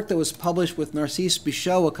the work that was published with Narcisse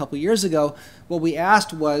Bichot a couple years ago, what we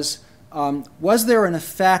asked was there an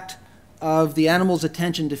effect of the animal's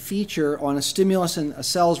attention to feature on a stimulus in a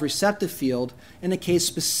cell's receptive field in a case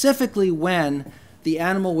specifically when the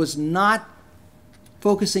animal was not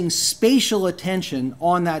focusing spatial attention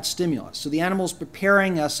on that stimulus. So the animal's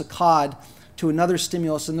preparing a saccade to another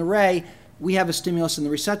stimulus in the ray. We have a stimulus in the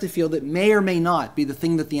receptive field that may or may not be the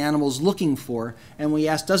thing that the animal's looking for, and we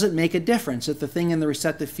ask, does it make a difference if the thing in the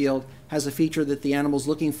receptive field has a feature that the animal's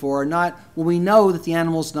looking for or not? Well, we know that the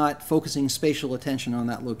animal's not focusing spatial attention on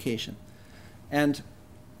that location. And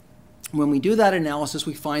when we do that analysis,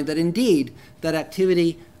 we find that indeed that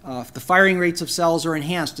activity, the firing rates of cells are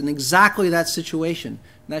enhanced in exactly that situation.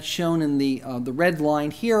 And that's shown in the red line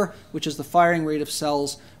here, which is the firing rate of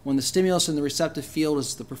cells when the stimulus in the receptive field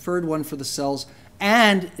is the preferred one for the cells,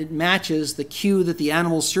 and it matches the cue that the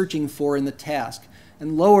animal is searching for in the task,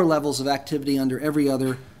 and lower levels of activity under every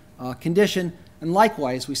other condition. And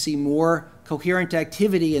likewise, we see more coherent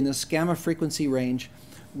activity in this gamma frequency range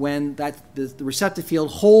when the receptive field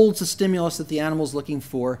holds the stimulus that the animal is looking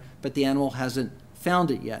for, but the animal hasn't found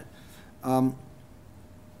it yet.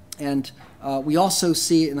 We also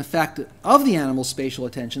see an effect of the animal's spatial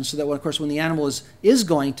attention, so that, of course, when the animal is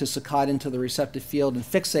going to saccade into the receptive field and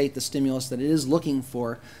fixate the stimulus that it is looking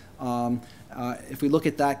for, if we look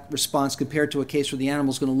at that response compared to a case where the animal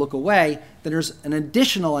is going to look away, then there's an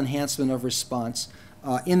additional enhancement of response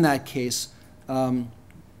in that case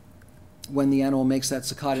when the animal makes that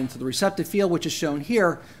saccade into the receptive field, which is shown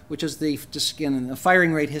here, which is just again a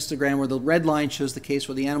firing rate histogram where the red line shows the case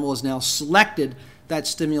where the animal has now selected that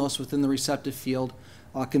stimulus within the receptive field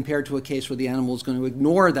compared to a case where the animal is going to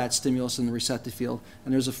ignore that stimulus in the receptive field,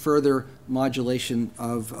 and there's a further modulation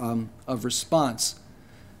of response.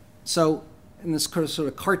 So in this sort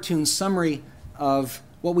of cartoon summary of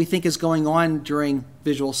what we think is going on during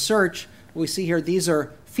visual search, what we see here, these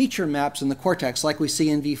are feature maps in the cortex, like we see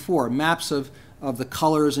in V4, maps of the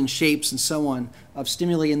colors and shapes and so on of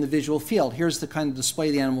stimuli in the visual field. Here's the kind of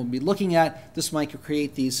display the animal will be looking at. This might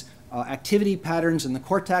create these activity patterns in the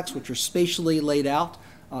cortex, which are spatially laid out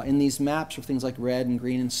in these maps for things like red and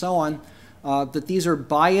green and so on. That these are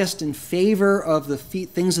biased in favor of the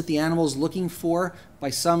things that the animal is looking for by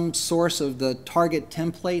some source of the target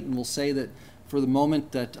template, and we'll say that for the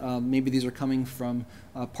moment that maybe these are coming from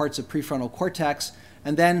parts of prefrontal cortex.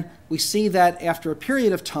 And then we see that after a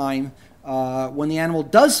period of time, when the animal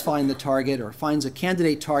does find the target or finds a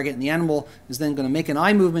candidate target and the animal is then going to make an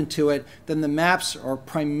eye movement to it, then the maps are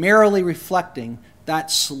primarily reflecting that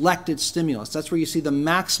selected stimulus. That's where you see the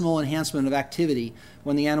maximal enhancement of activity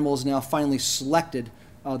when the animal has now finally selected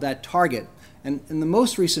that target. And in the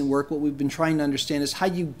most recent work, what we've been trying to understand is how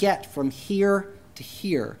you get from here to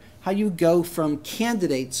here, how you go from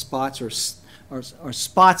candidate spots or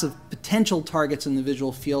spots of potential targets in the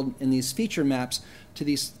visual field in these feature maps to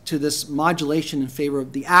this modulation in favor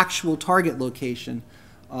of the actual target location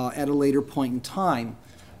at a later point in time.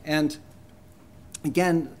 And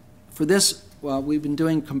again, for this we've been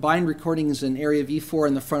doing combined recordings in area V4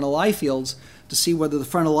 in the frontal eye fields to see whether the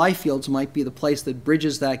frontal eye fields might be the place that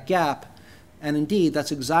bridges that gap. And indeed,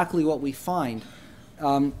 that's exactly what we find.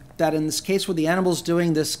 That in this case where the animal's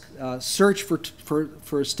doing this search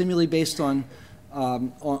for stimuli based on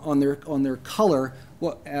their color,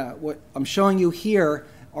 what I'm showing you here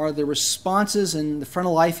are the responses in the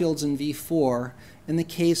frontal eye fields in V4 in the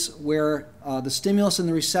case where the stimulus in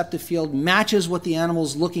the receptive field matches what the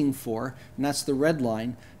animal's looking for, and that's the red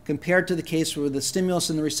line, compared to the case where the stimulus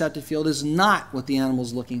in the receptive field is not what the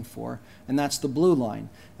animal's looking for, and that's the blue line.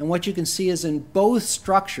 And what you can see is in both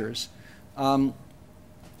structures,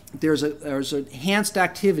 there's enhanced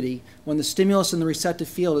activity when the stimulus in the receptive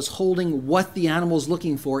field is holding what the animal is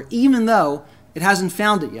looking for, even though it hasn't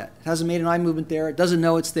found it yet. It hasn't made an eye movement there. It doesn't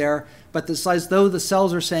know it's there. But it's as though the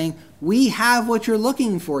cells are saying, we have what you're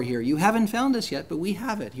looking for here. You haven't found us yet, but we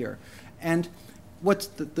have it here. And what's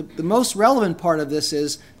the most relevant part of this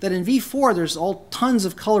is that in V4, there's all tons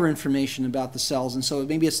of color information about the cells. And so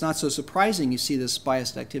maybe it's not so surprising you see this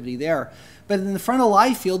biased activity there. But in the frontal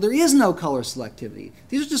eye field, there is no color selectivity.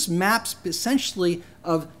 These are just maps essentially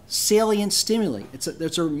of salient stimuli.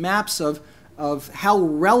 It's maps of how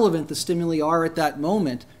relevant the stimuli are at that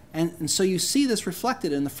moment. And so you see this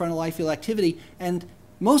reflected in the frontal eye field activity. And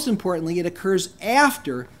most importantly, it occurs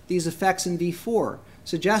after these effects in V4,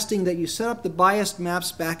 suggesting that you set up the biased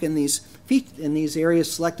maps back in these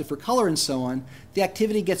areas selected for color and so on. The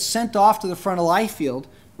activity gets sent off to the frontal eye field,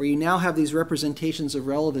 where you now have these representations of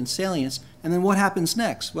relevant salience. And then what happens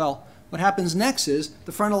next? Well, what happens next is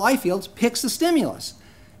the frontal eye field picks the stimulus.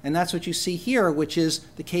 And that's what you see here, which is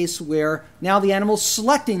the case where now the animal's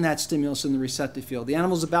selecting that stimulus in the receptive field. The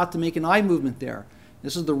animal's about to make an eye movement there.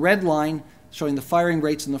 This is the red line showing the firing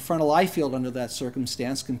rates in the frontal eye field under that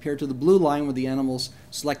circumstance compared to the blue line where the animal's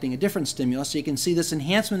selecting a different stimulus. So you can see this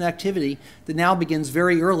enhancement activity that now begins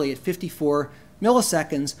very early at 54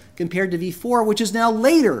 milliseconds compared to V4, which is now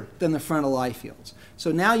later than the frontal eye fields.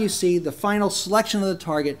 So now you see the final selection of the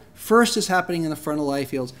target first is happening in the frontal eye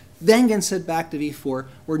fields, then gets sent back to V4,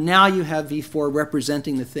 where now you have V4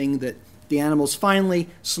 representing the thing that the animal's finally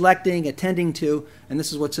selecting, attending to, and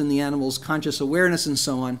this is what's in the animal's conscious awareness and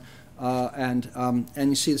so on. And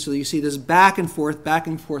you see this back and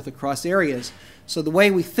forth across areas. So the way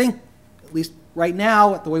we think, at least right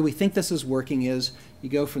now, the way we think this is working is you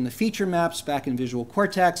go from the feature maps back in visual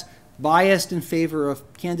cortex, biased in favor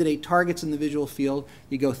of candidate targets in the visual field.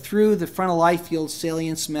 You go through the frontal eye field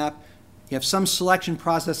salience map. You have some selection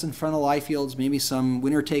process in frontal eye fields, maybe some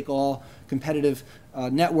winner-take-all competitive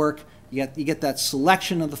network. You get that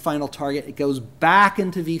selection of the final target. It goes back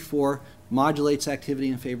into V4, modulates activity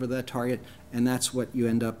in favor of that target, and that's what you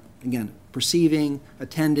end up, again, perceiving,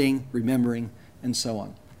 attending, remembering, and so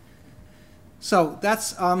on. So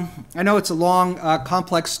that's, I know it's a long,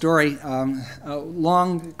 complex story, a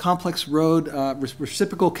long, complex road,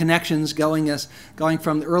 reciprocal connections going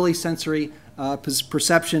from the early sensory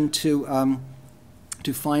perception to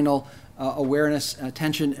final awareness,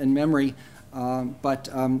 attention, and memory. But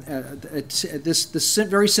this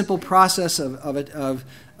very simple process of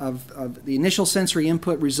the initial sensory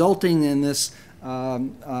input resulting in this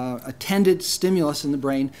attended stimulus in the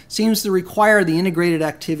brain seems to require the integrated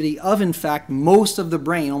activity of, in fact, most of the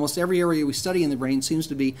brain. Almost every area we study in the brain seems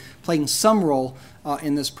to be playing some role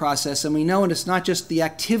in this process. And we know it's not just the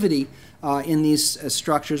activity in these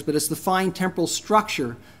structures, but it's the fine temporal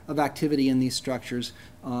structure of activity in these structures.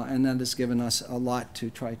 And that has given us a lot to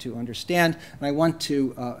try to understand. And I want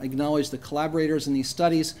to acknowledge the collaborators in these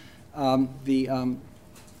studies. The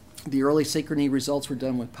early Synchrony results were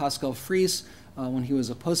done with Pascal Fries when he was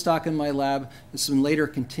a postdoc in my lab. This has been later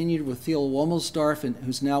continued with Theo Wommelsdorf,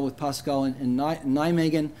 who's now with Pascal in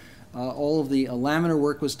Nijmegen. All of the laminar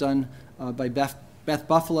work was done by Beth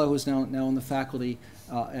Buffalo, who's now on the faculty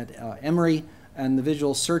at Emory. And the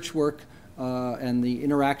visual search work and the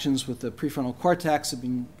interactions with the prefrontal cortex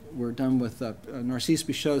were done with Narcisse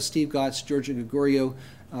Bichot, Steve Gotts, Georgia Gregorio,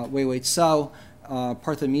 Wei-Wei Tsao.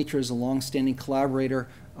 Partha Mitra is a long-standing collaborator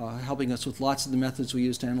helping us with lots of the methods we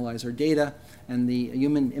use to analyze our data. And the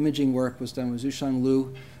human imaging work was done with Zhushang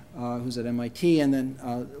Liu, who's at MIT, and then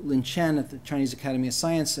Lin Chen at the Chinese Academy of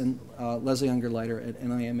Science, and Leslie Ungerleider at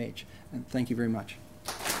NIMH. And thank you very much.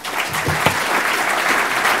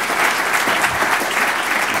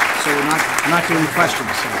 So we're not doing questions.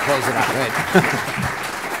 So Close it out, right?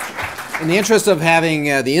 In the interest of having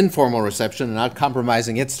the informal reception and not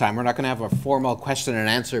compromising its time, we're not going to have a formal question and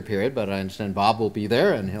answer period, but I understand Bob will be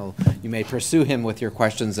there, and you may pursue him with your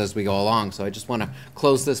questions as we go along. So I just want to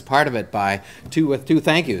close this part of it with two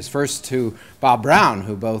thank yous. First to Bob Brown,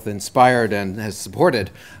 who both inspired and has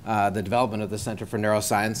supported the development of the Center for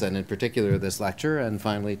Neuroscience, and in particular this lecture, and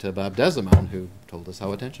finally to Bob Desimone, who told us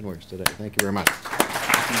how attention works today. Thank you very much.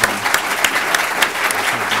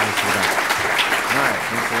 All right,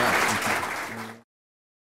 thanks a lot.